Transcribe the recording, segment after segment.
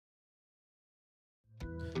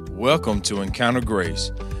Welcome to Encounter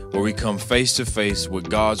Grace, where we come face to face with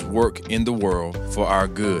God's work in the world for our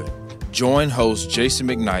good. Join host Jason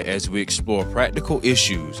McKnight as we explore practical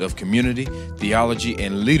issues of community, theology,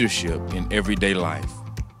 and leadership in everyday life.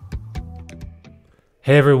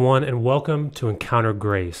 Hey everyone, and welcome to Encounter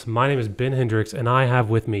Grace. My name is Ben Hendricks, and I have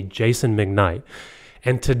with me Jason McKnight.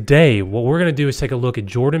 And today, what we're going to do is take a look at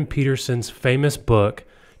Jordan Peterson's famous book,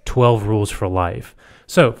 12 Rules for Life.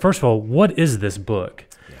 So, first of all, what is this book?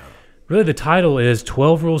 Really, the title is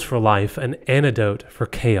 12 Rules for Life, an Antidote for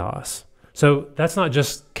Chaos. So that's not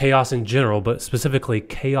just chaos in general, but specifically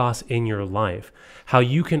chaos in your life. How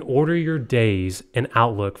you can order your days and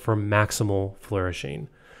outlook for maximal flourishing.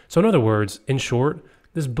 So in other words, in short,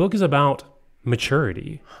 this book is about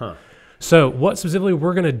maturity. So what specifically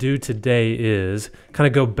we're going to do today is kind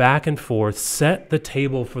of go back and forth, set the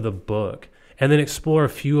table for the book, and then explore a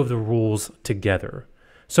few of the rules together.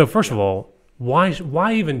 So first of all,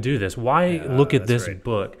 why even do this? Why look at this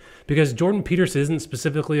book? Because Jordan Peterson isn't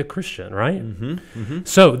specifically a Christian, right?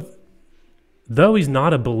 So though he's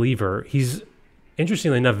not a believer, he's,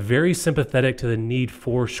 interestingly enough, very sympathetic to the need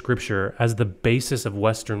for Scripture as the basis of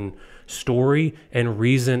Western story and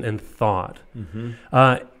reason and thought.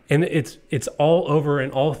 And it's all over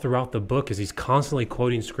and all throughout the book as he's constantly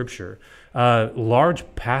quoting Scripture. Large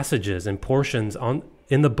passages and portions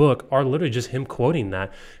in the book are literally just him quoting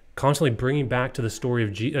that, constantly bringing back to the stories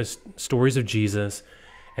of Jesus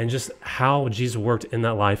and just how Jesus worked in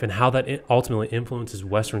that life and how that ultimately influences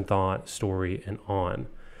Western thought, story, and on.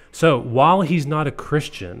 So while he's not a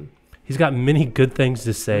Christian, he's got many good things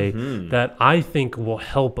to say that I think will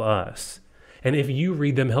help us. And if you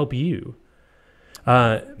read them, help you.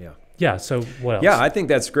 So what else? Yeah, I think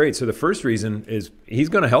that's great. So the first reason is he's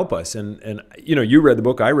going to help us. And you know, you read the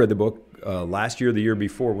book, I read the book last year, the year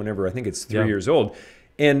before, whenever, I think it's 3 years old.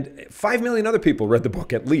 And 5 million other people read the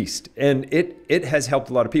book at least. And it has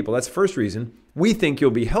helped a lot of people. That's the first reason. We think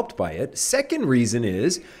you'll be helped by it. Second reason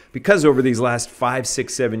is because over these last 5,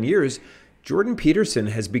 6, 7 years, Jordan Peterson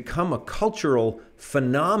has become a cultural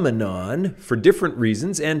phenomenon for different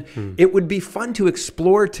reasons. And it would be fun to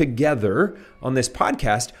explore together on this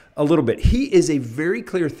podcast a little bit. He is a very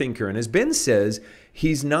clear thinker. And as Ben says,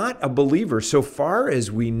 he's not a believer so far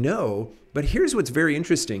as we know. But here's what's very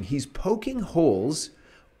interesting. He's poking holes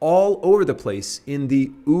all over the place in the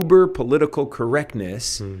uber political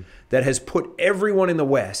correctness that has put everyone in the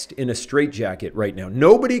West in a straitjacket right now.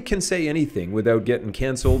 Nobody can say anything without getting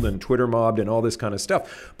canceled and Twitter mobbed and all this kind of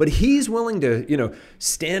stuff. But he's willing to,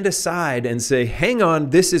 stand aside and say, hang on,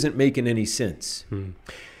 this isn't making any sense.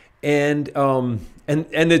 And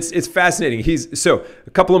it's fascinating. So a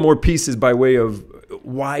couple of more pieces by way of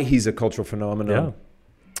why he's a cultural phenomenon.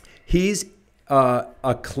 He's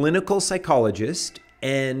a clinical psychologist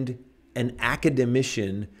and an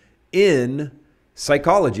academician in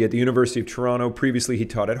psychology at the University of Toronto. Previously, he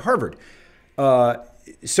taught at Harvard.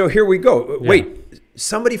 So here we go. Wait,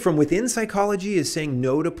 somebody from within psychology is saying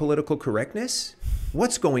no to political correctness?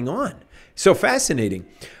 What's going on? So fascinating.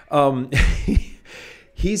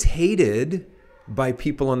 He's hated by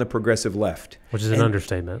people on the progressive left. Which is an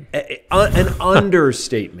understatement. An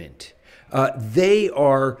understatement.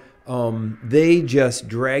 They just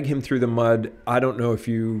drag him through the mud. I don't know if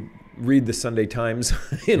you read the Sunday Times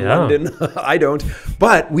in London. I don't.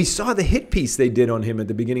 But we saw the hit piece they did on him at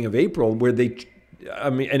the beginning of April where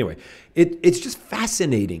anyway, it's just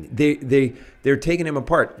fascinating. They're taking him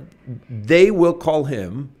apart. They will call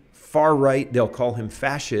him far right. They'll call him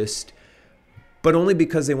fascist, but only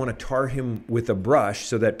because they want to tar him with a brush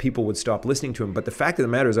so that people would stop listening to him. But the fact of the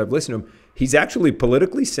matter is, I've listened to him. He's actually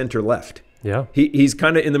politically center-left. Yeah. He's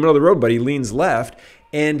kind of in the middle of the road, but he leans left,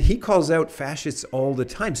 and he calls out fascists all the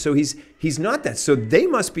time. So he's not that. So they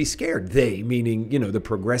must be scared. They, meaning, the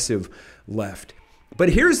progressive left. But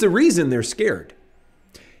here's the reason they're scared.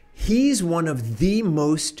 He's one of the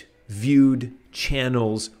most viewed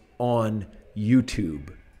channels on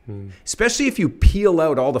YouTube. Especially if you peel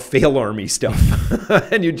out all the fail army stuff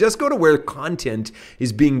and you just go to where content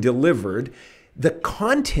is being delivered. The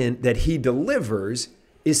content that he delivers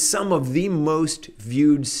is some of the most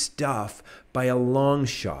viewed stuff by a long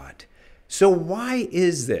shot. So why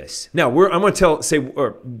is this? Now, I'm going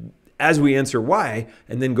to as we answer why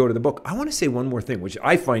and then go to the book, I want to say one more thing, which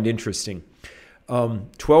I find interesting.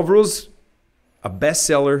 12 Rules, a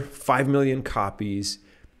bestseller, 5 million copies.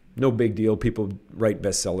 No big deal. People write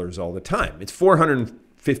bestsellers all the time. It's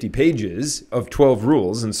 450 pages of 12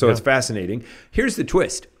 rules, and so it's fascinating. Here's the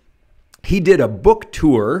twist. He did a book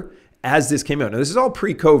tour as this came out. Now, this is all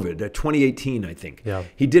pre-COVID, 2018, I think.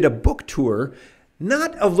 He did a book tour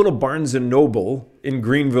not of little Barnes & Noble in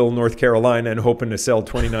Greenville, North Carolina, and hoping to sell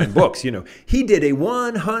 29 books. He did a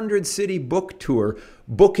 100-city book tour,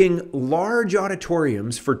 booking large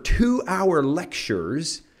auditoriums for 2-hour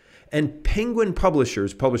lectures, and Penguin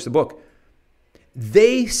Publishers published the book.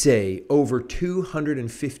 They say over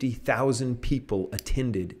 250,000 people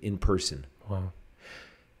attended in person. Wow.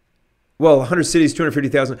 Well, 100 cities,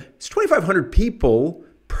 250,000. It's 2,500 people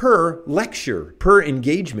per lecture, per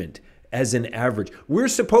engagement as an average. We're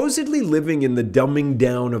supposedly living in the dumbing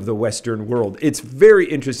down of the Western world. It's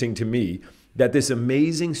very interesting to me that this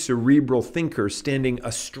amazing cerebral thinker standing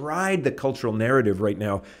astride the cultural narrative right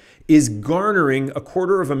now is garnering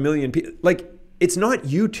 250,000 people. Like, it's not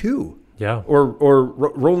U2. Yeah. Or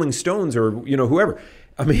Rolling Stones or whoever.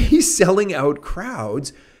 I mean, he's selling out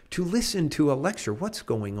crowds to listen to a lecture. What's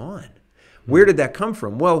going on? Where did that come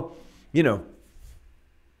from? Well,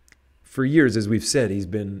 for years, as we've said, he's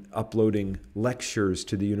been uploading lectures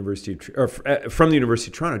to the University from the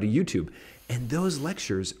University of Toronto to YouTube, and those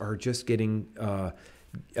lectures are just getting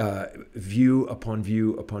view upon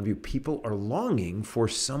view upon view. People are longing for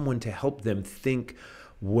someone to help them think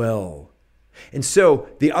well. And so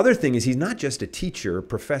the other thing is, he's not just a teacher,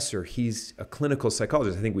 professor, he's a clinical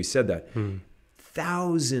psychologist. I think we said that.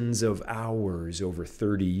 Thousands of hours over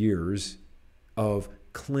 30 years of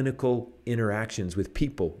clinical interactions with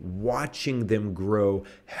people, watching them grow,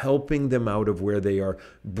 helping them out of where they are,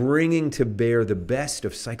 bringing to bear the best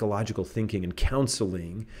of psychological thinking and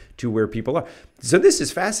counseling to where people are. So this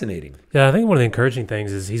is fascinating. Yeah, I think one of the encouraging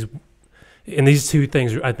things is and these two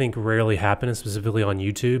things I think rarely happen, and specifically on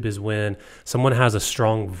YouTube, is when someone has a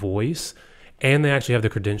strong voice and they actually have the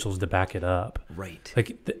credentials to back it up. Right.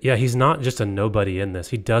 Like, he's not just a nobody in this.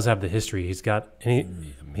 He does have the history. He's got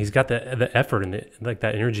the effort and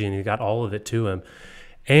that energy, and he's got all of it to him.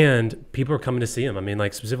 And people are coming to see him. I mean,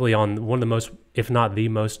 like, specifically on one of the most, if not the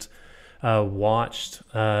most watched,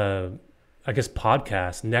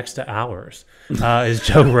 podcast next to ours is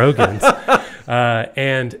Joe Rogan's.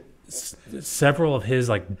 And several of his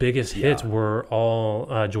biggest hits were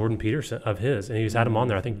all Jordan Peterson of his, and he's had him on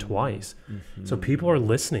there I think twice. So people are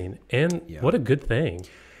listening, and what a good thing.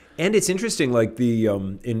 And it's interesting, like the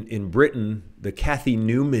in Britain, the Kathy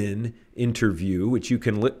Newman interview, which you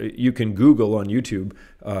can Google on YouTube,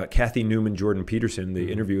 Kathy Newman, Jordan Peterson, the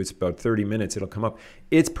interview. It's about 30 minutes. It'll come up.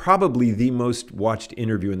 It's probably the most watched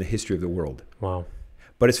interview in the history of the world. Wow.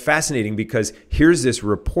 But it's fascinating because here's this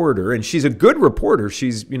reporter, and she's a good reporter.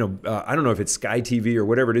 She's, I don't know if it's Sky TV or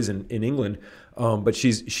whatever it is in England, but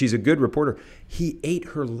she's a good reporter. He ate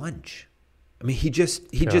her lunch. I mean, he just,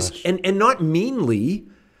 and not meanly,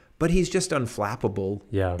 but he's just unflappable.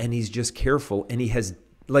 Yeah. And he's just careful, and he has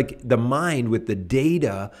the mind with the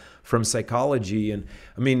data from psychology. And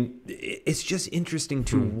I mean, it's just interesting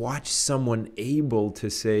to watch someone able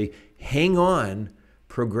to say, hang on,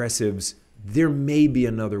 progressives, there may be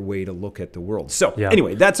another way to look at the world. So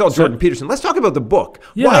anyway, that's all Jordan Peterson. Let's talk about the book.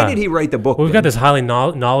 Yeah. Why did he write the book? Well, we've got this highly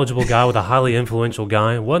knowledgeable guy with a highly influential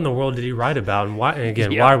guy. What in the world did he write about? And why? And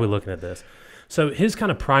again, why are we looking at this? So his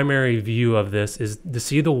kind of primary view of this is to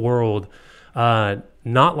see the world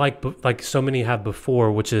not like so many have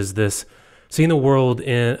before, which is this seeing the world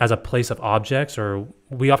as a place of objects, or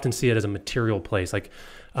we often see it as a material place, like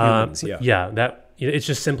humans, it's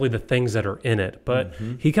just simply the things that are in it. But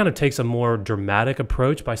he kind of takes a more dramatic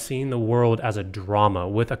approach by seeing the world as a drama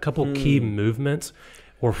with a couple key movements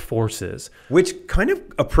or forces. Which kind of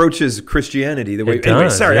approaches Christianity the way... It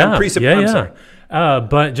does, I'm sorry.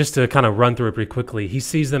 But just to kind of run through it pretty quickly, he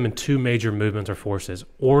sees them in two major movements or forces: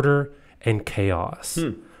 order and chaos.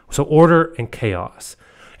 So order and chaos.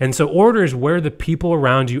 And so order is where the people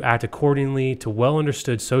around you act accordingly to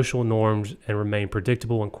well-understood social norms and remain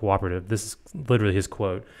predictable and cooperative. This is literally his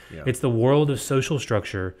quote. Yeah. It's the world of social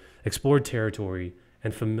structure, explored territory,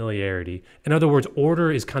 and familiarity. In other words,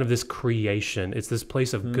 order is kind of this creation. It's this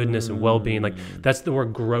place of goodness and well-being. Like, that's where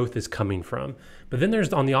growth is coming from. But then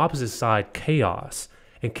there's, on the opposite side, chaos.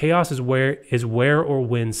 And chaos is where or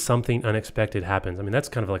when something unexpected happens. I mean, that's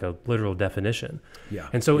kind of like a literal definition. Yeah.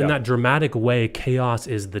 And so in that dramatic way, chaos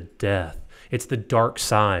is the death. It's the dark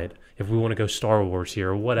side, if we want to go Star Wars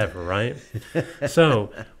here or whatever, right?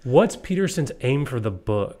 So what's Peterson's aim for the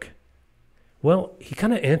book? Well, he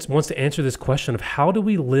kind of wants to answer this question of how do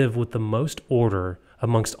we live with the most order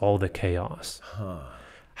amongst all the chaos?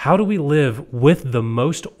 How do we live with the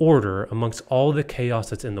most order amongst all the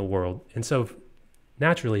chaos that's in the world? And so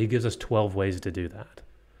naturally, he gives us 12 ways to do that.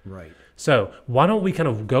 Right. So why don't we kind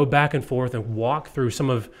of go back and forth and walk through some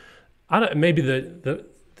of, maybe the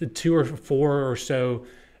 2 or 4 or so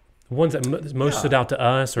Ones that most stood out to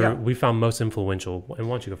us, or Yeah. we found most influential. And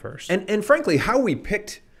why don't you go first? And frankly, how we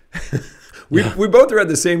picked, we both read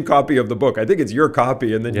the same copy of the book. I think it's your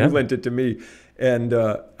copy, and then you lent it to me. And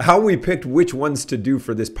how we picked which ones to do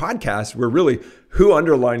for this podcast were really who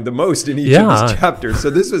underlined the most in each of these chapters. So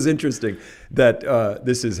this was interesting that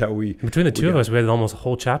this is how we... Between the two of us, we had almost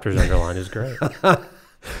whole chapters underlined. It was great.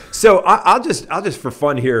 So I'll just for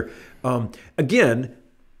fun here, again,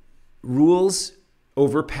 rules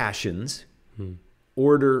over passions,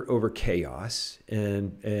 order over chaos,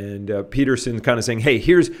 and Peterson kind of saying, hey,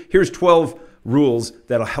 here's 12 rules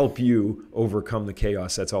that'll help you overcome the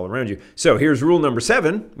chaos that's all around you. So here's rule number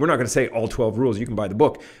 7. We're not going to say all 12 rules. You can buy the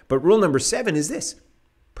book. But rule number 7 is this: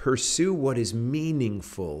 pursue what is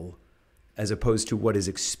meaningful as opposed to what is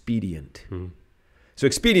expedient. So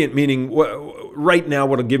expedient meaning right now,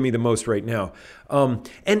 what'll give me the most right now.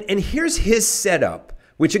 And here's his setup,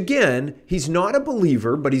 which again, he's not a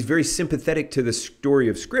believer, but he's very sympathetic to the story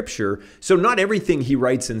of Scripture. So not everything he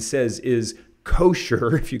writes and says is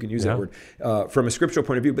kosher, if you can use that word, from a scriptural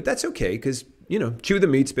point of view. But that's okay, because, chew the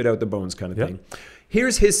meat, spit out the bones kind of thing.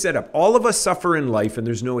 Here's his setup. All of us suffer in life, and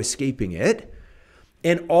there's no escaping it.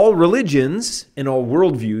 And all religions and all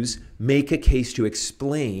worldviews make a case to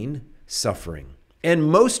explain suffering. And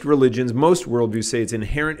most religions, most worldviews say it's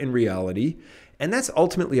inherent in reality, and that's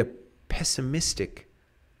ultimately a pessimistic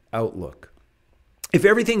outlook. If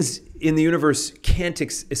everything's in the universe can't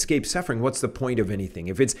escape suffering, what's the point of anything?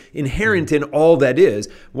 If it's inherent in all that is,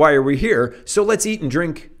 why are we here? So let's eat and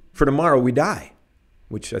drink, for tomorrow we die,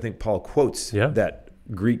 which I think Paul quotes that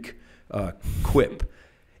Greek quip.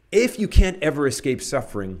 If you can't ever escape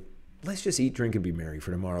suffering, let's just eat, drink, and be merry,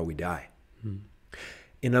 for tomorrow we die.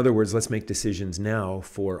 In other words, let's make decisions now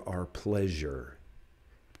for our pleasure.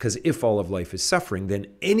 Because if all of life is suffering, then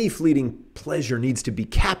any fleeting pleasure needs to be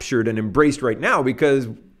captured and embraced right now, because,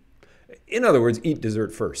 in other words, eat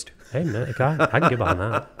dessert first. Hey, man, I can get behind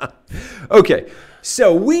that. Okay,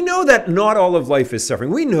 so we know that not all of life is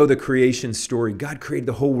suffering. We know the creation story. God created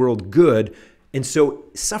the whole world good. And so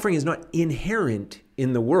suffering is not inherent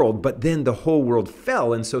in the world, but then the whole world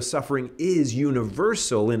fell. And so suffering is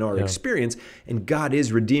universal in our experience, and God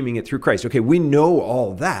is redeeming it through Christ. Okay, we know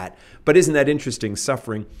all that, but isn't that interesting,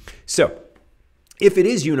 suffering? So if it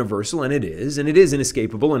is universal, and it is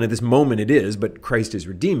inescapable, and at this moment it is, but Christ is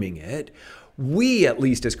redeeming it, we, at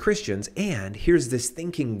least as Christians, and here's this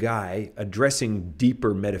thinking guy addressing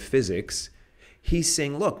deeper metaphysics, he's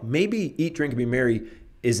saying, look, maybe eat, drink, and be merry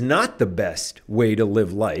is not the best way to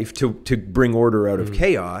live life, to bring order out of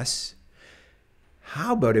chaos.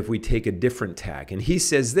 How about if we take a different tack? And he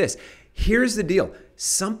says this: here's the deal.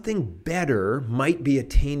 Something better might be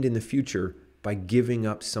attained in the future by giving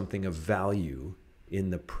up something of value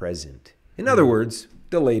in the present. In other words,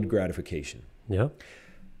 delayed gratification.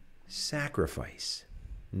 Sacrifice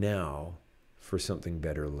now for something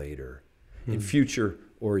better later, in future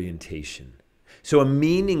orientation. So a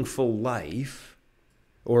meaningful life,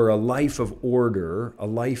 or a life of order, a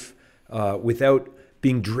life without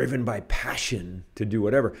being driven by passion to do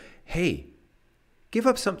whatever. Hey, give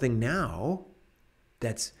up something now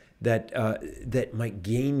that might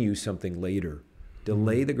gain you something later.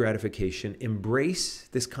 Delay the gratification. Embrace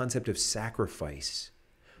this concept of sacrifice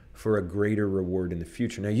for a greater reward in the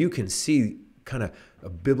future. Now you can see kind of a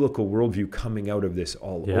biblical worldview coming out of this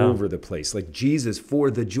all over the place. Like Jesus,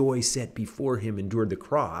 for the joy set before him, endured the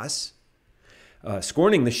cross,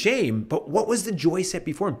 scorning the shame. But what was the joy set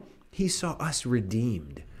before him? He saw us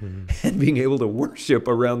redeemed and being able to worship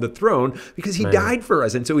around the throne because he died for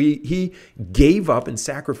us. And so he gave up and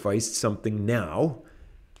sacrificed something now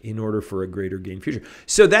in order for a greater gain future.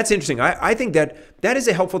 So that's interesting. I think that is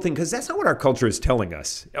a helpful thing, because that's not what our culture is telling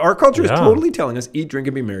us. Our culture is totally telling us, eat, drink,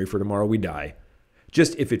 and be merry, for tomorrow we die.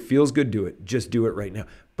 Just if it feels good, do it. Just do it right now.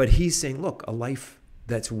 But he's saying, look, a life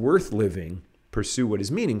that's worth living, pursue what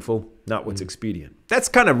is meaningful, not what's expedient. That's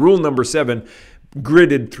kind of rule number 7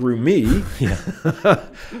 gridded through me.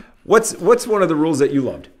 What's one of the rules that you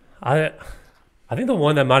loved? I think the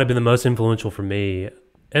one that might have been the most influential for me,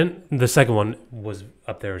 and the second one was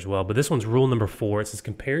up there as well, but this one's rule number 4. It says,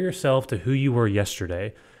 compare yourself to who you were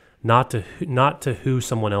yesterday, not to who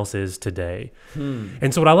someone else is today.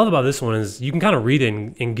 And so what I love about this one is you can kind of read it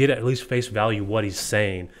and get at least face value what he's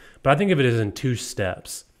saying. But I think of it as in 2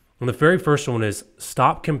 steps. And the very first one is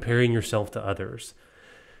stop comparing yourself to others.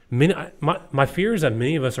 My fear is that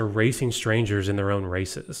many of us are racing strangers in their own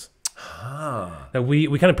races. That we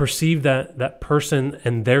kind of perceive that person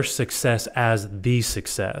and their success as the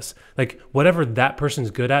success. Like whatever that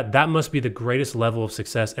person's good at, that must be the greatest level of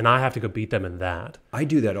success, and I have to go beat them in that. I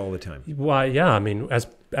do that all the time. Why? Yeah, I mean,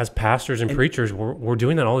 as pastors and preachers, we're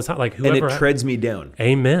doing that all the time. Like and it treads me down.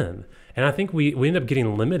 Amen. And I think we end up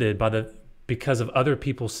getting limited because of other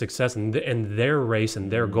people's success and their race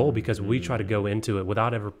and their goal, because we try to go into it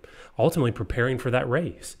without ever ultimately preparing for that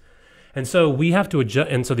race. And so we have to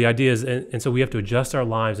adjust. And so the idea is, and so we have to adjust our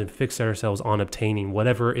lives and fix ourselves on obtaining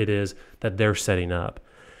whatever it is that they're setting up.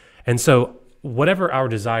 And so whatever our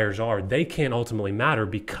desires are, they can't ultimately matter,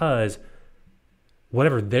 because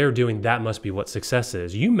whatever they're doing, that must be what success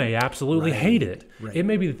is. You may absolutely hate it. Right. It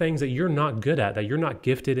may be the things that you're not good at, that you're not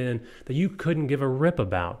gifted in, that you couldn't give a rip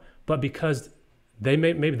about. But because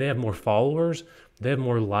maybe they have more followers, they have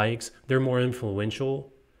more likes, they're more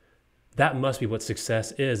influential, that must be what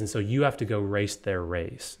success is. And so you have to go race their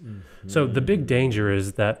race. Mm-hmm. So the big danger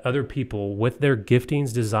is that other people with their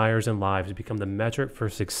giftings, desires, and lives become the metric for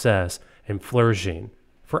success and flourishing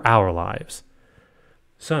for our lives.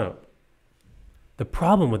 So the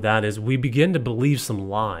problem with that is we begin to believe some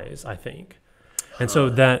lies, I think. And so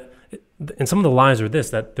and some of the lies are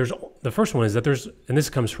the first one is that and this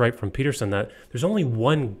comes right from Peterson, that there's only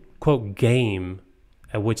one, quote, game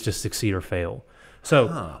at which to succeed or fail.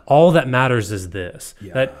 So all that matters is this,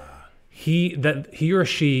 that he or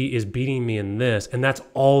she is beating me in this, and that's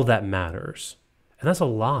all that matters. And that's a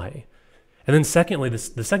lie. And then secondly,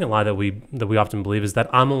 the second lie that we often believe is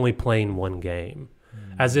that I'm only playing one game,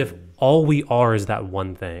 as if all we are is that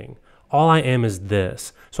one thing. All I am is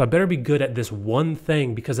this. So I better be good at this one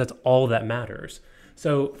thing, because that's all that matters.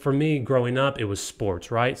 So for me, growing up, it was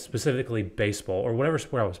sports, right? Specifically baseball or whatever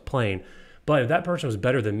sport I was playing. But if that person was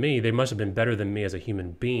better than me, they must have been better than me as a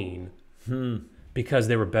human being, because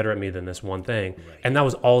they were better at me than this one thing. Right. And that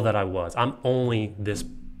was all that I was. I'm only this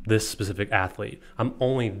specific athlete. I'm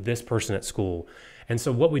only this person at school. And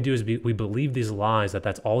so what we do is we believe these lies, that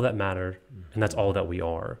that's all that mattered, and that's all that we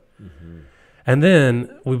are. Mm-hmm. And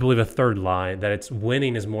then we believe a third lie, that it's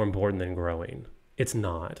winning is more important than growing. It's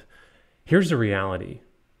not. Here's the reality.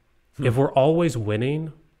 If we're always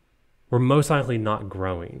winning, we're most likely not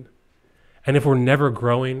growing. And if we're never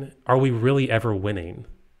growing, are we really ever winning?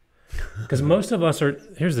 Because most of us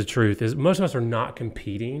here's the truth, is most of us are not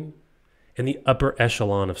competing in the upper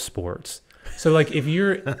echelon of sports. So like if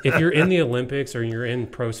you're in the Olympics or you're in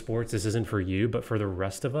pro sports, this isn't for you, but for the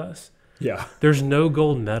rest of us, there's no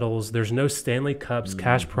gold medals, there's no Stanley Cups,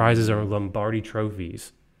 cash prizes, or Lombardi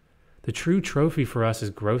trophies. The true trophy for us is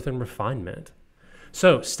growth and refinement.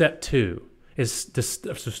 So step 2 is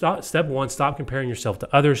step 1, stop comparing yourself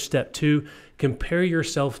to others. Step 2, compare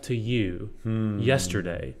yourself to you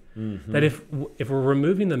yesterday. Mm-hmm. That if we're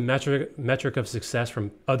removing the metric of success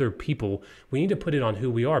from other people, we need to put it on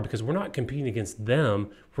who we are, because we're not competing against them.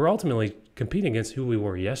 We're ultimately competing against who we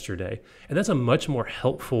were yesterday. And that's a much more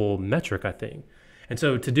helpful metric, I think. And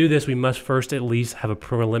so to do this, we must first at least have a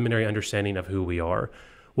preliminary understanding of who we are.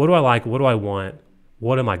 What do I like? What do I want?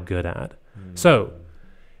 What am I good at? So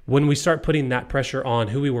when we start putting that pressure on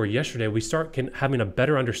who we were yesterday, we start having a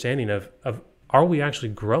better understanding of are we actually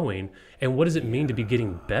growing, and what does it mean to be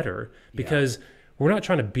getting better? Because we're not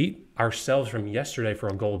trying to beat ourselves from yesterday for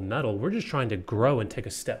a gold medal. We're just trying to grow and take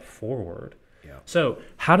a step forward. Yeah. So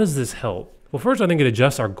how does this help? Well, first, I think it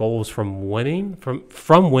adjusts our goals from winning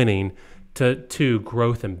to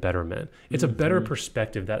growth and betterment. It's a better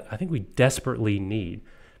perspective that I think we desperately need,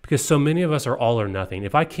 because so many of us are all or nothing.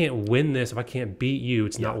 If I can't win this, if I can't beat you,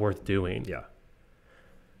 it's not worth doing. Yeah.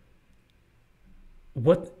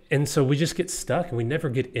 And so we just get stuck and we never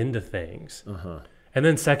get into things. And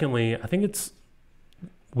then secondly, I think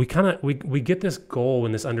we get this goal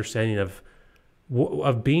and this understanding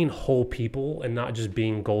of being whole people and not just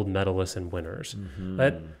being gold medalists and winners.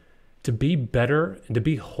 That to be better and to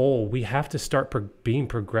be whole, we have to start being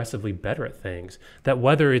progressively better at things. That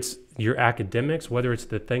whether it's your academics, whether it's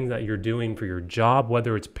the thing that you're doing for your job,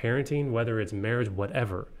 whether it's parenting, whether it's marriage,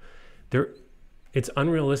 whatever, it's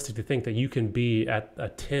unrealistic to think that you can be at a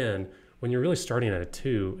 10 when you're really starting at a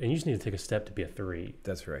 2, and you just need to take a step to be a 3.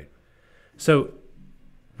 That's right. So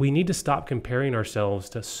we need to stop comparing ourselves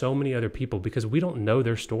to so many other people, because we don't know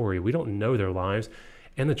their story. We don't know their lives.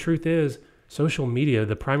 And the truth is, social media,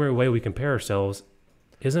 the primary way we compare ourselves,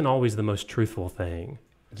 isn't always the most truthful thing.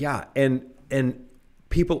 Yeah, and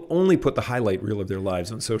people only put the highlight reel of their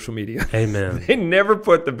lives on social media. Amen. They never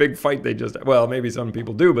put the big fight maybe some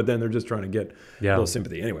people do, but then they're just trying to get a little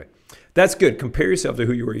sympathy. Anyway, that's good. Compare yourself to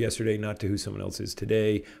who you were yesterday, not to who someone else is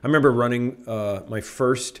today. I remember running my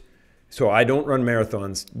first So I don't run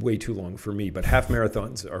marathons way too long for me, but half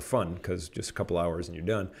marathons are fun because just a couple hours and you're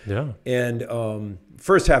done. Yeah. And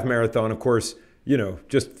first half marathon, of course,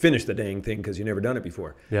 just finish the dang thing because you've never done it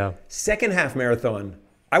before. Yeah. Second half marathon,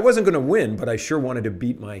 I wasn't going to win, but I sure wanted to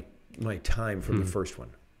beat my time from the first one.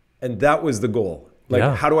 And that was the goal.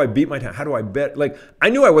 How do I beat my time? How do I bet? I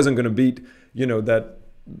knew I wasn't going to beat,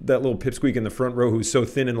 that little pipsqueak in the front row who's so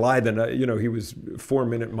thin and lithe and he was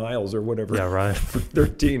 4-minute miles or whatever. Yeah, right. For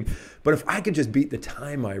 13. But if I could just beat the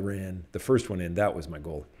time I ran the first one in, that was my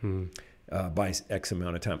goal by X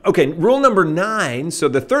amount of time. Okay, rule number 9. So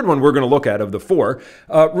the third one we're going to look at of the 4.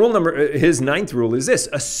 His 9th rule is this: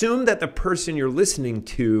 assume that the person you're listening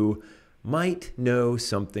to might know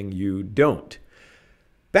something you don't.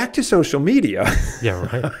 Back to social media.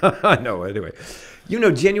 Yeah, right. No, anyway.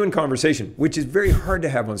 Genuine conversation, which is very hard to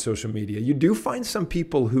have on social media. You do find some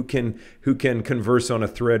people who can converse on a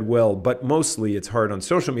thread well, but mostly it's hard on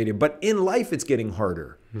social media. But in life, it's getting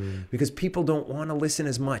harder because people don't want to listen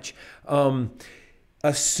as much.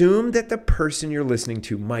 Assume that the person you're listening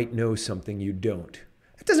to might know something you don't.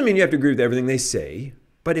 That doesn't mean you have to agree with everything they say.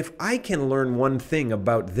 But if I can learn one thing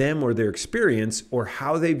about them or their experience or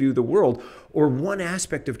how they view the world or one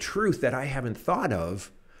aspect of truth that I haven't thought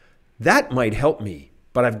of, that might help me,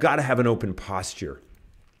 but I've got to have an open posture.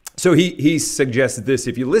 So he suggests this: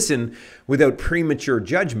 if you listen without premature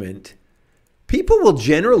judgment, people will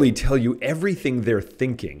generally tell you everything they're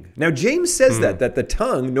thinking. Now, James says that the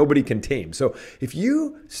tongue nobody can tame. So if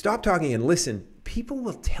you stop talking and listen, people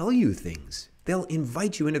will tell you things. They'll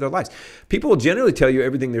invite you into their lives. People will generally tell you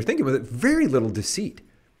everything they're thinking with very little deceit.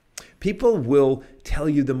 People will tell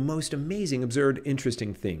you the most amazing, absurd,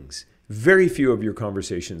 interesting things. Very few of your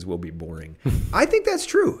conversations will be boring. I think that's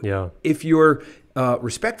true. Yeah. If you're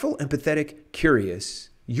respectful, empathetic, curious,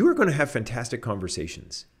 you're going to have fantastic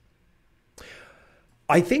conversations.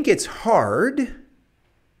 I think it's hard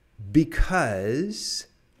because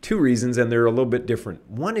 2 reasons, and they're a little bit different.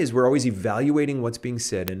 One is we're always evaluating what's being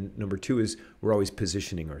said, and number 2 is we're always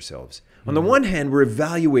positioning ourselves. On the one hand, we're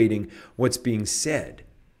evaluating what's being said.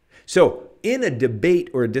 So in a debate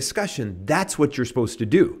or a discussion, that's what you're supposed to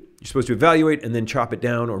do. You're supposed to evaluate and then chop it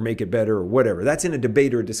down or make it better or whatever. That's in a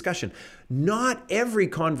debate or a discussion. Not every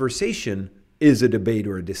conversation is a debate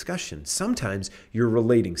or a discussion. Sometimes you're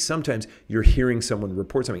relating. Sometimes you're hearing someone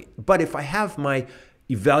report something. But if I have my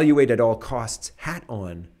evaluate at all costs hat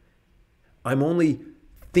on, I'm only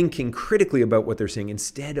thinking critically about what they're saying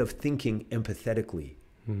instead of thinking empathetically.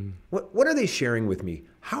 What are they sharing with me?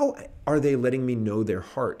 How are they letting me know their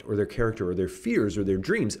heart or their character or their fears or their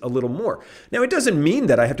dreams a little more? Now, it doesn't mean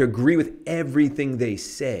that I have to agree with everything they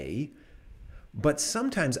say, but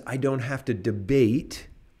sometimes I don't have to debate.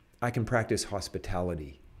 I can practice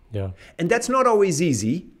hospitality. Yeah. And that's not always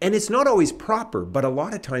easy, and it's not always proper, but a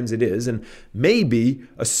lot of times it is. And maybe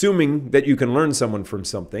assuming that you can learn something from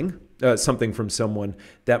someone,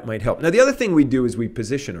 that might help. Now, the other thing we do is we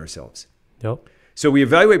position ourselves. Yep. So we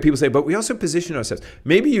evaluate, people say, but we also position ourselves.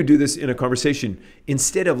 Maybe you do this in a conversation.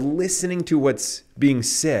 Instead of listening to what's being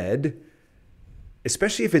said,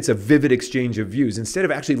 especially if it's a vivid exchange of views, instead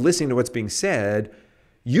of actually listening to what's being said,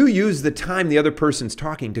 you use the time the other person's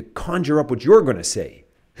talking to conjure up what you're going to say.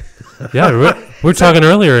 Yeah, we were talking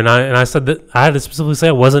earlier, and I said that I had to specifically say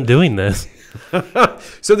I wasn't doing this.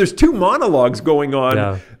 So there's 2 monologues going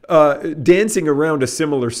on, dancing around a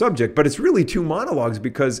similar subject, but it's really 2 monologues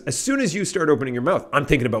because as soon as you start opening your mouth, I'm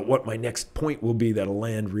thinking about what my next point will be that'll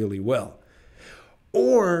land really well.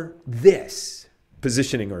 Or this,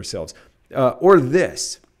 positioning ourselves, or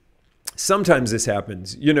this. Sometimes this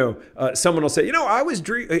happens. Someone will say,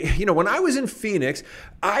 when I was in Phoenix,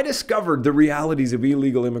 I discovered the realities of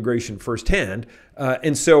illegal immigration firsthand.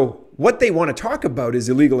 And so what they want to talk about is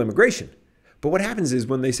illegal immigration. But what happens is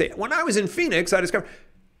when they say, when I was in Phoenix,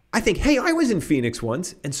 I think, hey, I was in Phoenix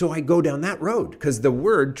once. And so I go down that road because the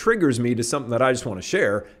word triggers me to something that I just want to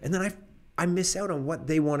share. And then I miss out on what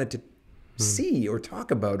they wanted to see or talk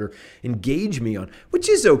about or engage me on, which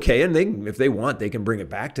is okay. And if they want, they can bring it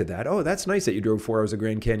back to that. Oh, that's nice that you drove 4 hours to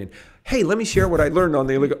Grand Canyon. Hey, let me share what I learned on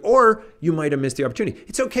the illegal, or you might have missed the opportunity.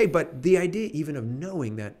 It's okay. But the idea even of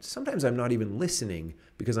knowing that sometimes I'm not even listening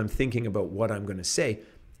because I'm thinking about what I'm going to say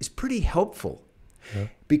is pretty helpful. Yeah.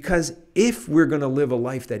 Because if we're going to live a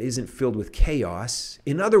life that isn't filled with chaos,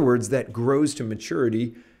 in other words, that grows to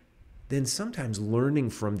maturity, then sometimes learning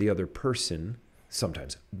from the other person,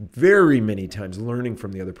 sometimes, very many times learning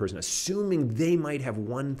from the other person, assuming they might have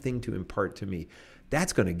one thing to impart to me,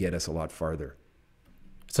 that's going to get us a lot farther.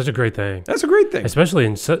 Such a great thing. That's a great thing. Especially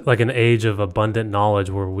in like an age of abundant knowledge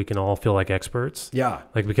where we can all feel like experts. Yeah.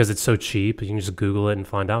 Like because it's so cheap, you can just Google it and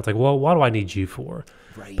find out. It's like, well, what do I need you for?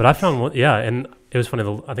 Right. But I found one, and it was funny.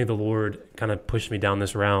 I think the Lord kind of pushed me down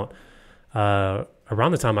this route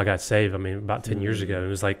around the time I got saved. I mean, about 10 years ago. It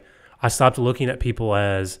was like I stopped looking at people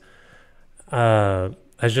as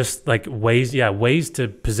just like ways to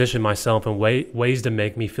position myself and ways to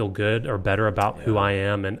make me feel good or better about who I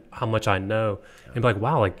am and how much I know, and be like,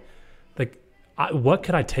 wow, what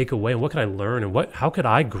could I take away and what could I learn and how could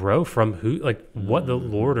I grow from what the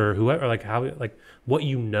Lord or whoever, what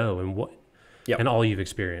you know and what and all you've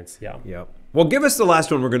experienced. Yeah. Well, give us the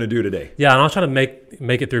last one we're going to do today. Yeah, and I'll try to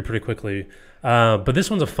make it through pretty quickly. But this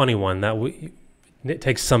one's a funny one it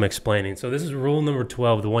takes some explaining. So this is rule number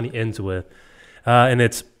 12, the one he ends with. And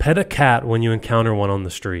it's pet a cat when you encounter one on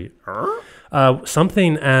the street.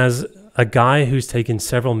 Something as a guy who's taken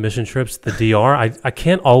several mission trips to the DR, I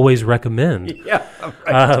can't always recommend. Yeah,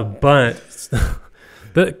 right. But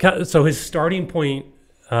so his starting point,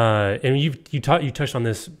 and you touched on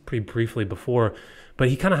this pretty briefly before, but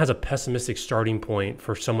he kind of has a pessimistic starting point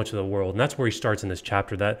for so much of the world. And that's where he starts in this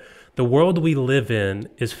chapter, that the world we live in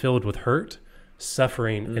is filled with hurt,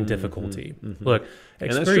 suffering, and difficulty. Mm-hmm. Look,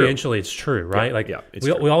 experientially, it's true, right?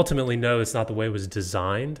 We ultimately know it's not the way it was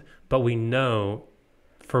designed, but we know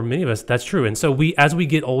for many of us that's true. And so as we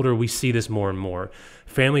get older, we see this more and more.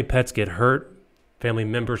 Family pets get hurt, family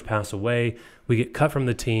members pass away, we get cut from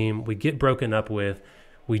the team, we get broken up with,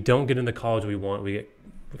 we don't get in the college we want, we get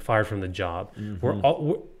fired from the job.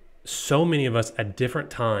 Mm-hmm. So many of us at different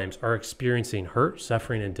times are experiencing hurt,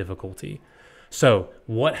 suffering, and difficulty. So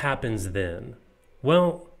what happens then?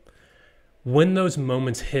 Well, when those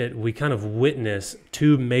moments hit, we kind of witness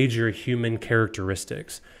two major human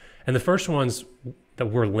characteristics. And the first one's that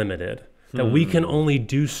we're limited, that we can only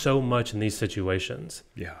do so much in these situations.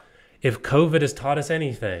 Yeah. If COVID has taught us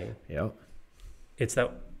anything, it's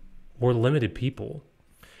that we're limited people.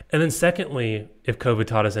 And then secondly, if COVID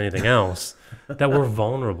taught us anything else, that we're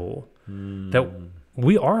vulnerable, that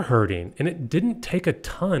we are hurting. And it didn't take a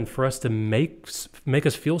ton for us to make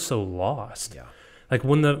us feel so lost. Yeah. Like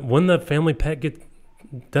when the family pet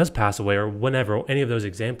does pass away, or whenever, any of those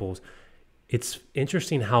examples, it's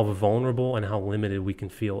interesting how vulnerable and how limited we can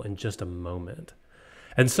feel in just a moment.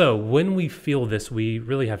 And so when we feel this, we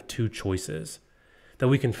really have two choices, that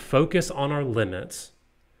we can focus on our limits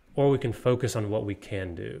or we can focus on what we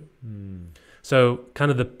can do. So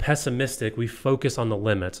kind of the pessimistic, we focus on the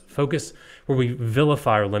limits, focus where we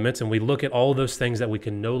vilify our limits and we look at all those things that we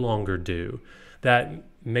can no longer do, that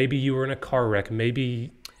maybe you were in a car wreck,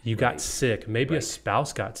 maybe you got sick, maybe a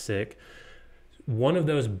spouse got sick. One of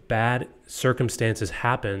those bad circumstances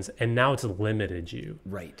happens and now it's limited you.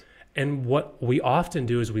 Right. And what we often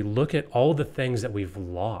do is we look at all the things that we've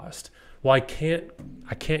lost. Well, I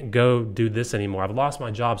can't go do this anymore. I've lost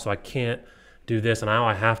my job, so I can't do this, and now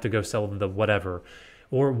I have to go sell the whatever.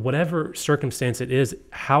 Or whatever circumstance it is,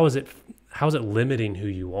 how is it limiting who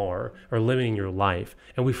you are or limiting your life?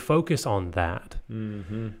 And we focus on that.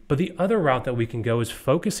 Mm-hmm. But the other route that we can go is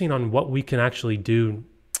focusing on what we can actually do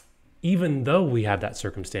even though we have that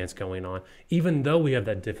circumstance going on, even though we have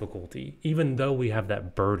that difficulty, even though we have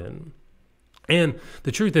that burden. And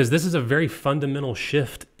the truth is, this is a very fundamental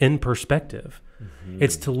shift in perspective. Mm-hmm.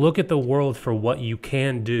 It's to look at the world for what you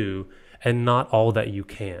can do and not all that you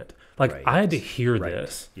can't. Like, I had to hear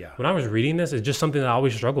this. Yeah. When I was reading this, it's just something that I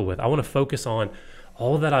always struggle with. I want to focus on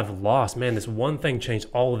all that I've lost. Man, this one thing changed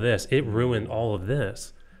all of this. It ruined all of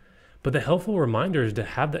this. But the helpful reminder is to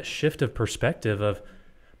have that shift of perspective of,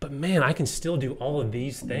 but man, I can still do all of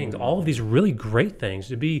these things, all of these really great things,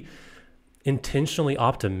 to be intentionally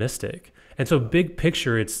optimistic. And so big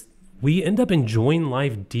picture, we end up enjoying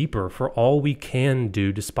life deeper for all we can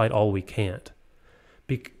do despite all we can't.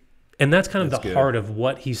 And that's kind of the heart of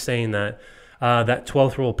what he's saying, that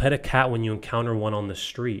 12th rule, pet a cat when you encounter one on the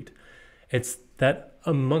street. It's that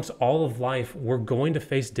amongst all of life, we're going to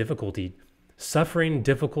face difficulty. Suffering,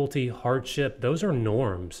 difficulty, hardship, those are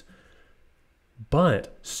norms.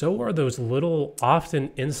 But so are those little, often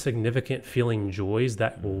insignificant feeling joys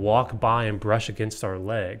that walk by and brush against our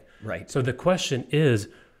leg. Right. So the question is,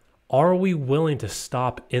 are we willing to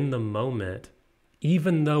stop in the moment,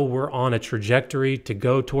 even though we're on a trajectory to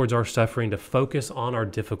go towards our suffering, to focus on our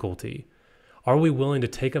difficulty? Are we willing to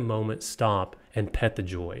take a moment, stop, and pet the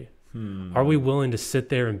joy? Are we willing to sit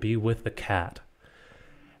there and be with the cat?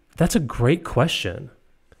 That's a great question,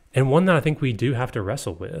 and one that I think we do have to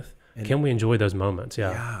wrestle with. Can we enjoy those moments?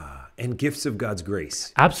 Yeah. And gifts of God's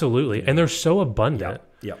grace. Absolutely. Yeah. And they're so abundant.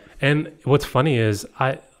 Yeah. And what's funny is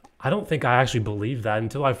I I don't think I actually believed that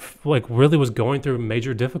until I really was going through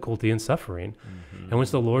major difficulty and suffering. And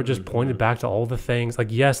once the Lord just pointed back to all the things, like,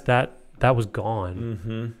 yes, that was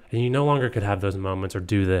gone. And you no longer could have those moments or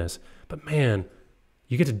do this. But man,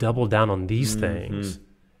 you get to double down on these things.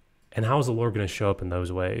 And how is the Lord going to show up in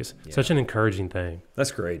those ways? Yeah. Such an encouraging thing.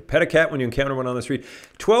 That's great. Pet a cat when you encounter one on the street.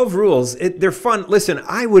 12 rules. They're fun. Listen,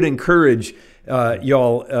 I would encourage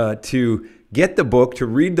y'all to get the book, to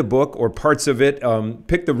read the book or parts of it.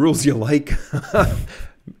 Pick the rules you like.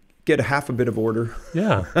 Get half a bit of order.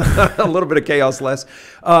 Yeah. A little bit of chaos less.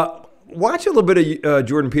 Watch a little bit of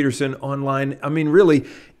Jordan Peterson online. I mean, really,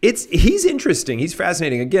 he's interesting. He's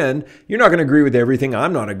fascinating. Again, you're not going to agree with everything.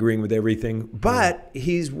 I'm not agreeing with everything, but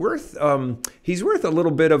he's worth a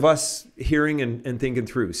little bit of us hearing and thinking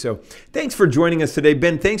through. So thanks for joining us today.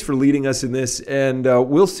 Ben, thanks for leading us in this. And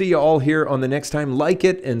we'll see you all here on the next time. Like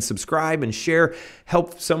it and subscribe and share.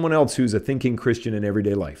 Help someone else who's a thinking Christian in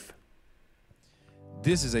everyday life.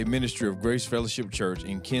 This is a ministry of Grace Fellowship Church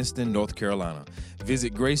in Kinston, North Carolina.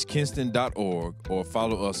 Visit gracekinston.org or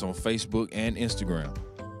follow us on Facebook and Instagram.